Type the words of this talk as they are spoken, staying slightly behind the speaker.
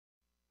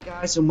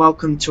Guys, and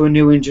welcome to a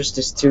new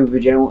Injustice 2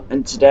 video,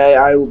 and today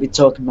I will be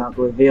talking about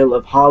the reveal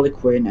of Harley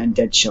Quinn and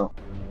Deadshot.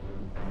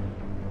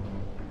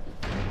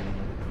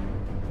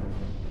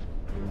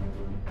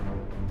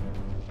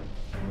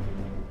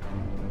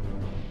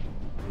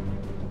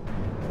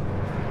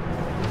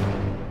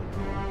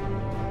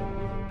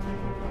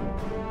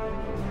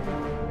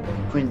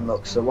 Quinn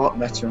looks a lot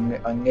better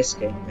in this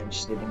game than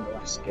she did in the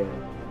last game,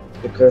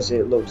 because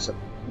it looks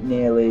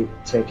nearly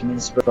taken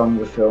inspiration from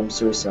the film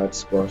Suicide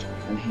Squad,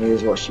 and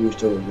here's what she used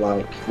to look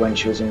like when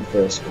she was in the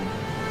first one.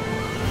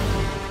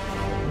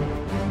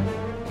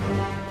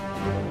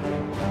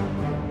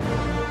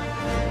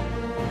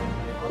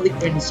 Harley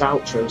Quinn's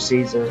outro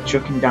sees her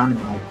chucking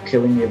dynamite,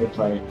 killing the other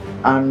player,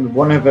 and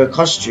one of her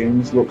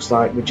costumes looks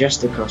like the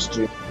Jester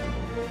costume.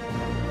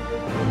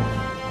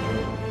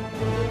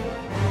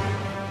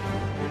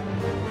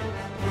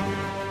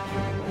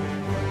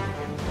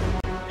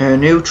 Her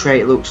new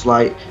trait looks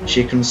like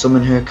she can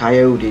summon her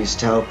coyotes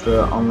to help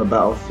her on the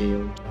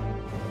battlefield.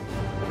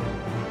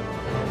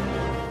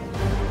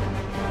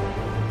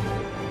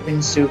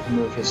 Quinn's super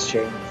move has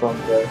changed from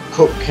the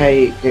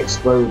cupcake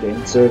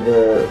exploding to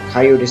the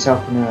coyotes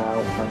helping her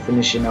out and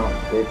finishing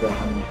off with her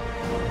hammer.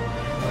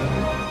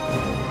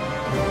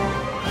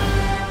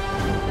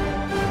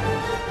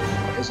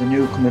 Is a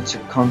newcomer to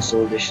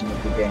console edition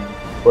of the game,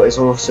 but has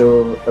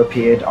also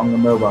appeared on the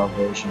mobile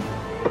version.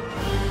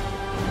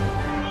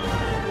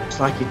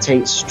 Like he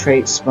takes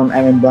traits from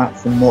Aaron Black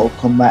from Mortal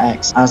Kombat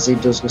X, as he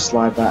does the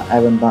slide that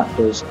Aaron Black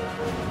does.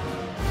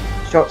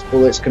 Shot's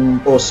bullets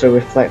can also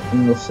reflect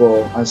from the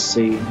floor, as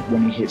seen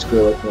when he hits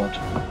Gorilla Grodd.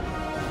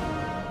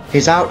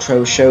 His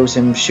outro shows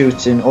him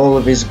shooting all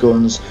of his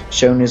guns,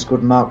 showing his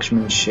good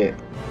marksmanship.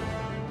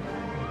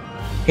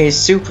 His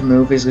super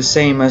move is the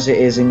same as it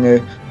is in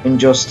the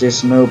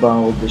Injustice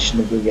mobile edition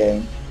of the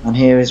game, and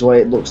here is what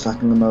it looks like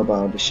in the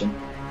mobile edition.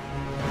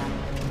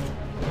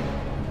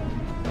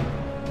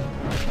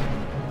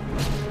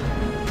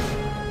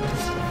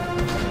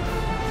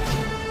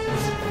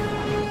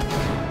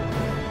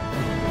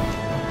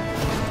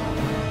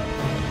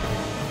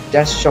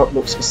 Deathshot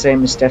looks the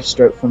same as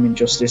Deathstroke from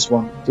Injustice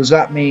 1. Does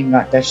that mean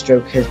that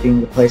Deathstroke has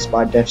been replaced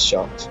by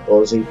Deathshot,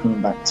 or is he coming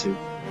back too?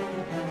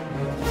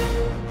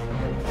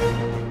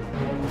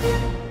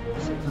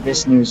 For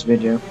this news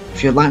video,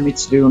 if you'd like me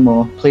to do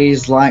more,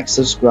 please like,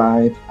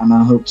 subscribe, and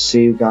I hope to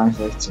see you guys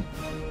later.